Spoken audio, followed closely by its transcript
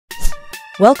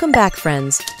Welcome back,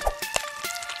 friends.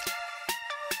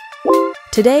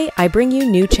 Today, I bring you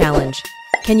new challenge.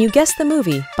 Can you guess the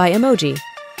movie by Emoji?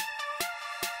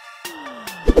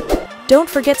 Don't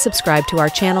forget subscribe to our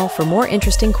channel for more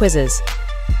interesting quizzes.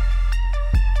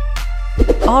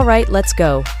 All right, let's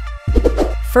go.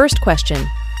 First question.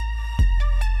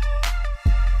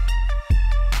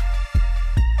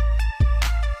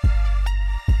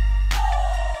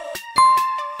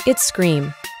 It's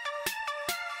Scream.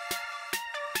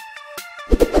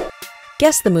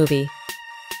 Guess the movie.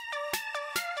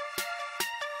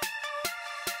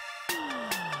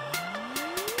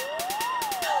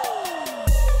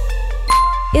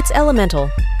 It's Elemental.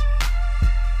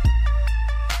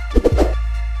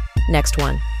 Next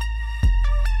one.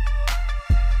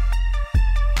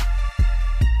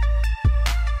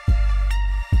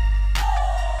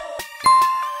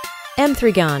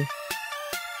 M3 Gone.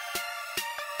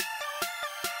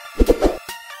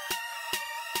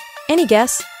 Any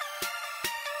guess?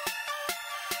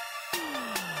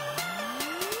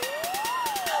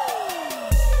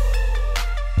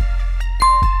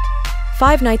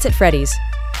 Five Nights at Freddy's.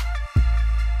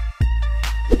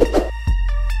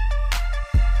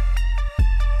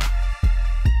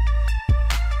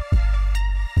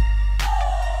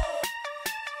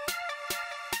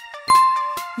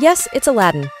 Yes, it's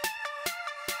Aladdin.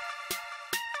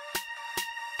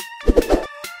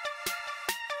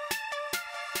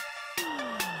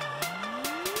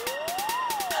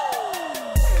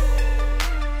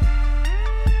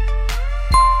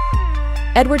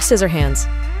 Edward Scissorhands.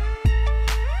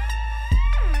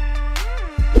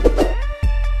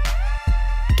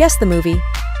 Guess the movie.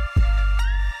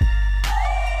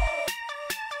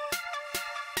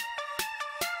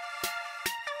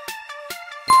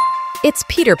 It's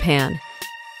Peter Pan.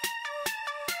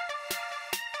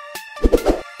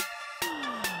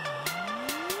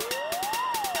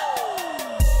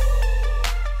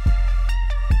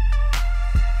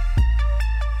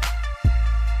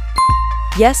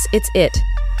 Yes, it's It.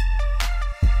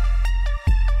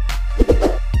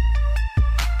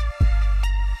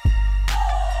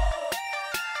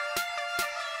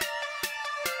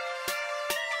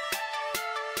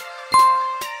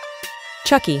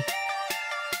 Chucky.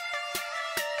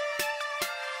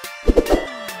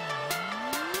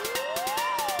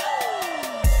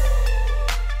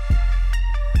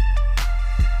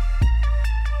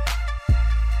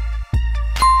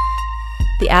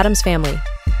 The Addams Family.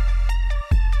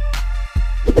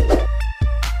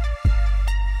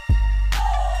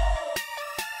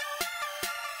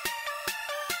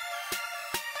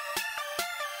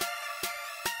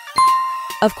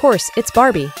 Of course, it's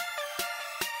Barbie.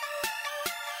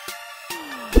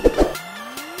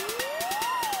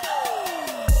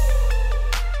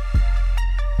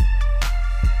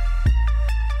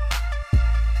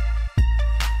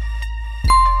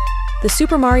 The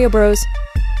Super Mario Bros.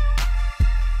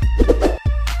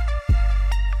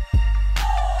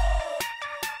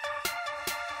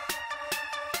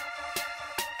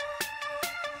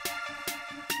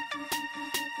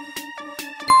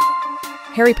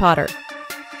 Harry Potter.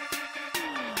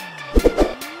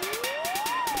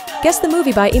 Guess the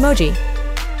movie by Emoji.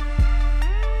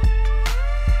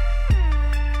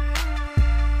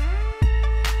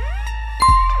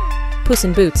 Puss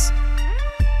in Boots.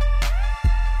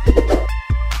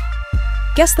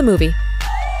 Guess the movie.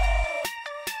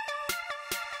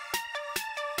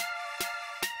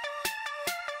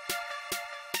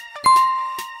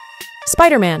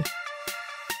 Spider-Man.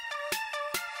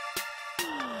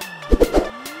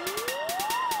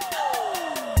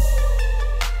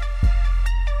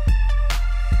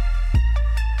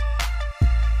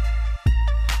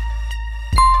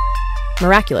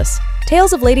 Miraculous.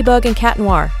 Tales of Ladybug and Cat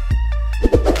Noir.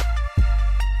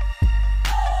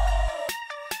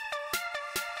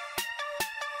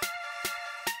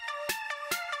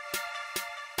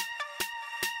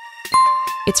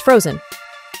 It's Frozen.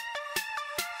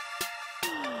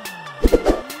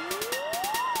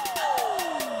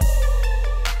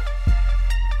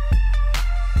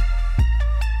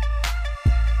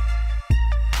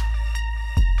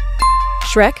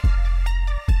 Shrek.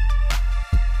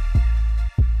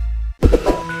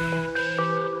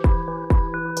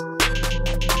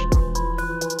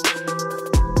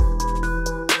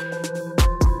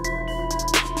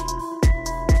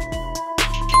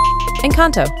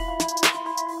 Encanto.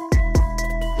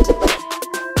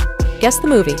 Guess the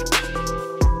movie.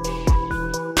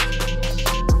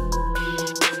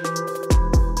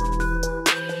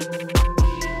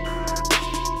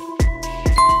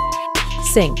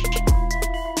 Sing.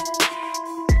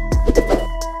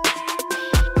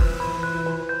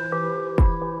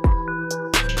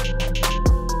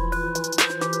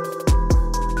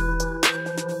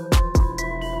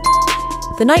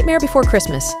 The Nightmare Before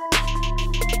Christmas.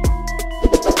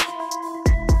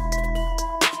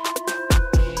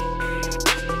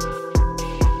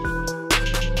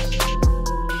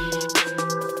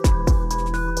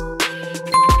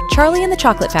 Charlie and the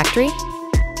Chocolate Factory.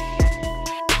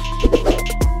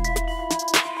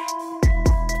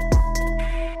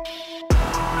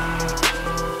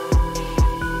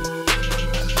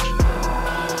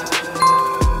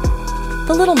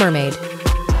 The Little Mermaid.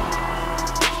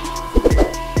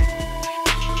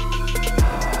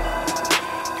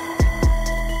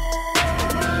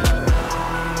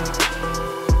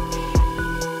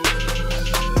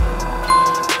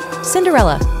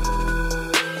 Cinderella.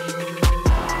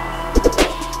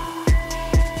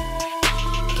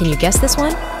 Can you guess this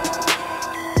one?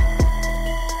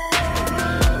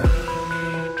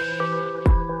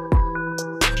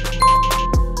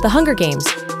 The Hunger Games.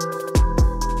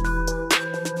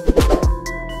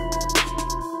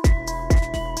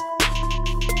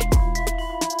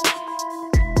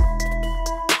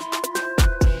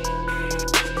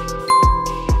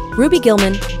 Ruby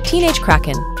Gillman, Teenage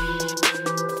Kraken.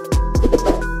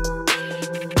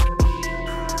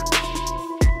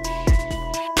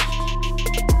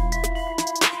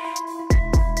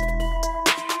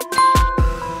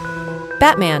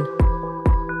 Batman.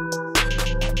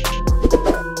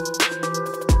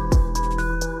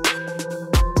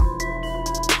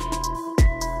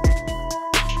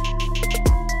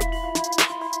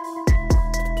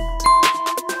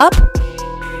 Up.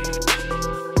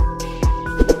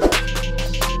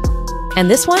 And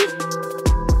this one?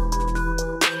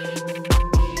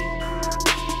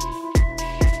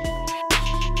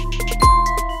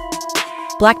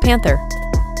 Black Panther.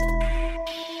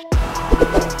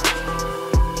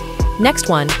 Next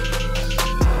one.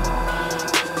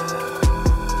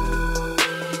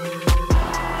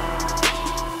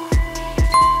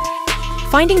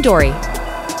 Finding Dory.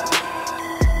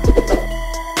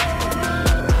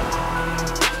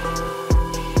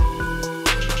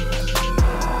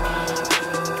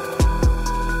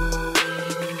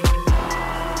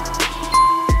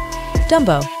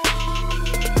 Dumbo.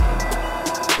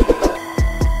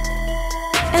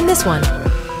 And this one.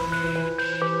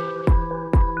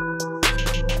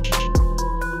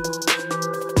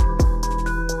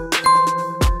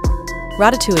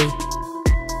 Ratatouille.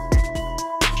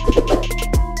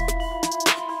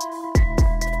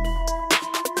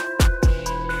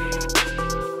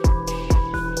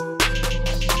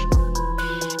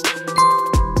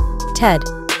 Ted.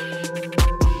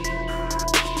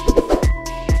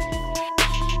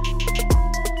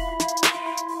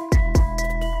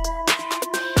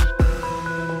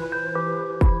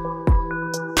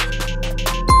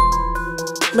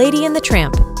 Lady and the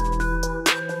Tramp.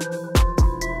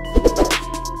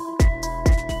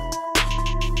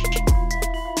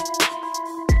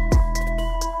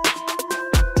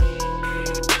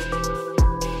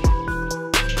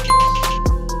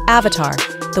 Avatar,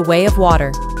 The Way of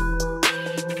Water.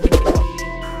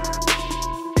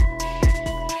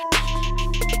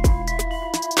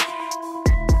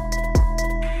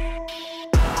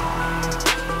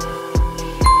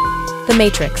 The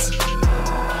Matrix.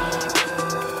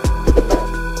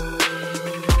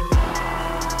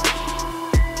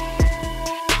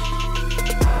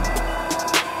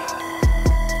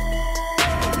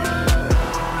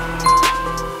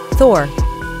 Thor.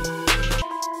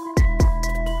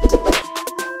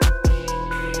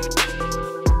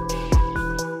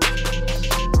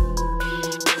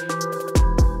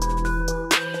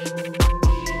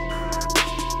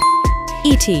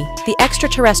 E.T., the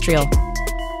Extraterrestrial.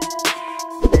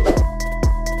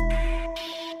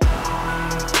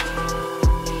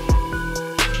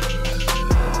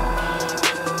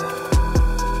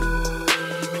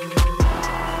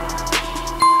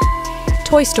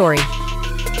 Toy Story.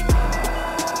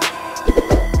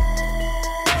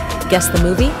 Guess the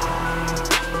movie?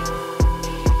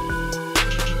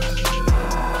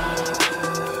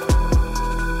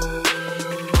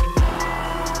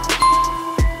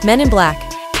 Men in Black.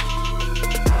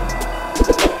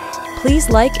 Please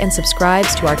like and subscribe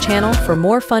to our channel for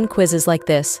more fun quizzes like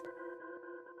this.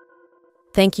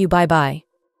 Thank you, bye-bye.